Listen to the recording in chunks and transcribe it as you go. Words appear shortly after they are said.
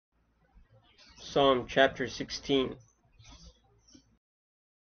Psalm chapter 16.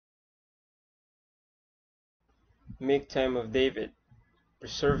 Make time of David.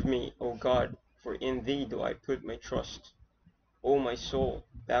 Preserve me, O God, for in thee do I put my trust. O my soul,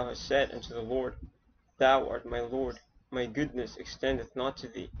 thou hast said unto the Lord, Thou art my Lord. My goodness extendeth not to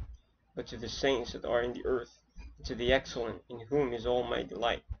thee, but to the saints that are in the earth, and to the excellent, in whom is all my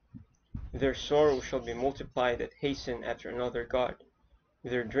delight. Their sorrow shall be multiplied that hasten after another God.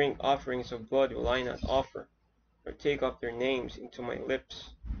 Their drink offerings of blood will I not offer, nor take up their names into my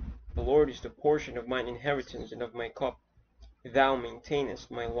lips. The Lord is the portion of mine inheritance and of my cup. Thou maintainest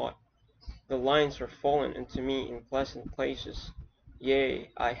my lot. The lines are fallen unto me in pleasant places.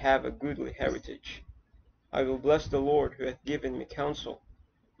 Yea, I have a goodly heritage. I will bless the Lord who hath given me counsel.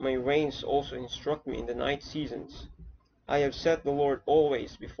 My reins also instruct me in the night seasons. I have set the Lord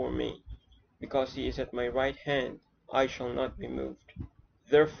always before me. Because he is at my right hand, I shall not be moved.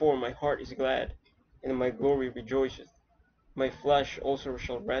 Therefore my heart is glad, and my glory rejoiceth. My flesh also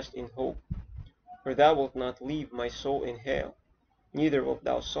shall rest in hope. For thou wilt not leave my soul in hell, neither wilt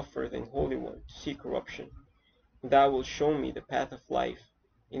thou suffer thine Holy One to see corruption. Thou wilt show me the path of life.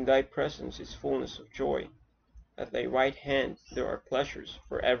 In thy presence is fullness of joy. At thy right hand there are pleasures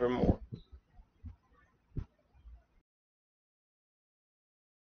for evermore.